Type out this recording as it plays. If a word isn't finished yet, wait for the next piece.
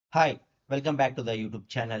Hi, welcome back to the YouTube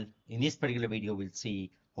channel. In this particular video, we'll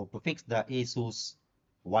see how to fix the Asus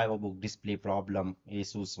Vivobook display problem.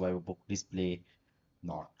 Asus Vivobook display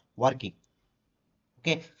not working.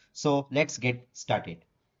 Okay, so let's get started.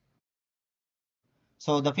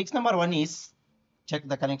 So the fix number one is check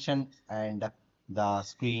the connection and the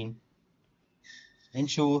screen.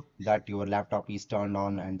 Ensure that your laptop is turned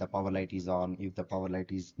on and the power light is on. If the power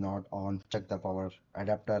light is not on, check the power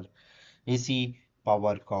adapter, AC,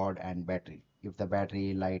 power cord and battery. If the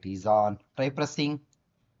battery light is on, try pressing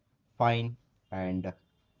fine and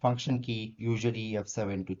function key, usually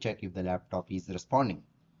F7, to check if the laptop is responding.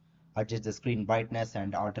 Adjust the screen brightness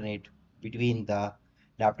and alternate between the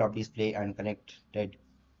laptop display and connected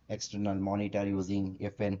external monitor using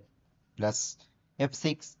FN plus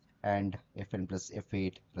F6 and FN plus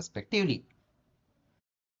F8 respectively.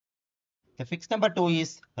 The fix number two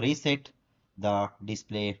is reset the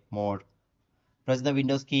display mode. Press the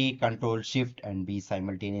Windows key, Control Shift and B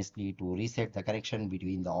simultaneously to reset the connection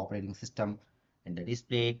between the operating system and the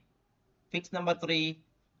display. Fix number three,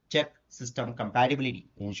 check system compatibility.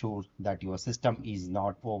 Ensure that your system is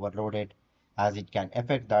not overloaded as it can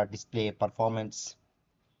affect the display performance.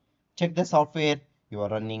 Check the software you are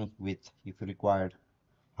running with if required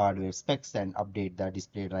hardware specs and update the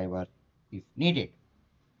display driver if needed.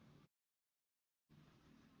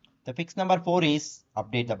 The fix number four is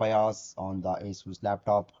update the BIOS on the Asus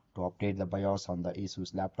laptop. To update the BIOS on the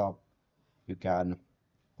Asus laptop, you can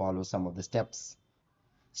follow some of the steps.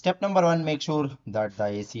 Step number one, make sure that the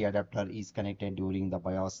AC adapter is connected during the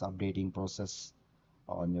BIOS updating process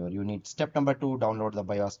on your unit. Step number two, download the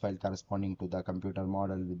BIOS file corresponding to the computer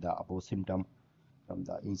model with the above symptom from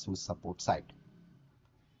the ASUS support site.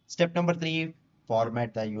 Step number three,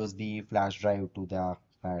 format the USB flash drive to the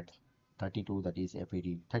FAT32, that is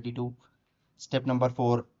FAT32. Step number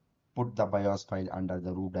four, put the BIOS file under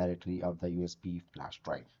the root directory of the USB flash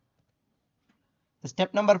drive.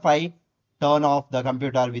 Step number five, turn off the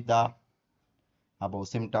computer with the above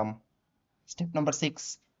symptom. Step number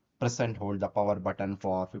six, press and hold the power button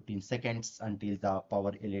for 15 seconds until the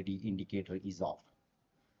power LED indicator is off.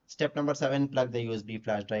 Step number seven, plug the USB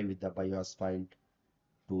flash drive with the BIOS file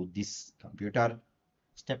to this computer.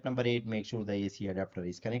 Step number eight, make sure the AC adapter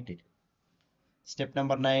is connected. Step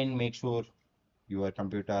number nine, make sure your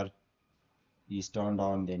computer is turned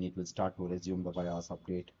on, then it will start to resume the BIOS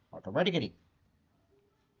update automatically.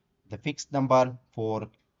 The fix number four,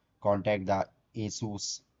 contact the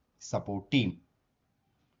ASUS support team.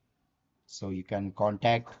 So you can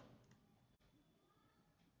contact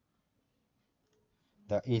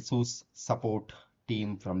the ASUS support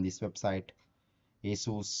team from this website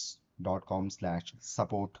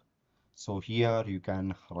asus.com/support. So here you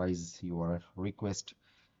can raise your request.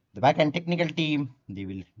 The backend technical team, they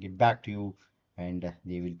will get back to you and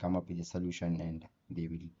they will come up with a solution and they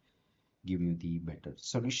will give you the better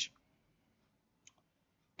solution.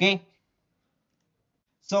 Okay,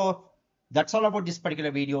 so that's all about this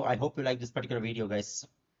particular video. I hope you like this particular video, guys.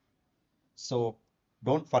 So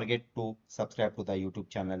don't forget to subscribe to the YouTube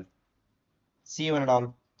channel. See you and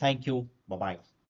all. Thank you. Bye bye.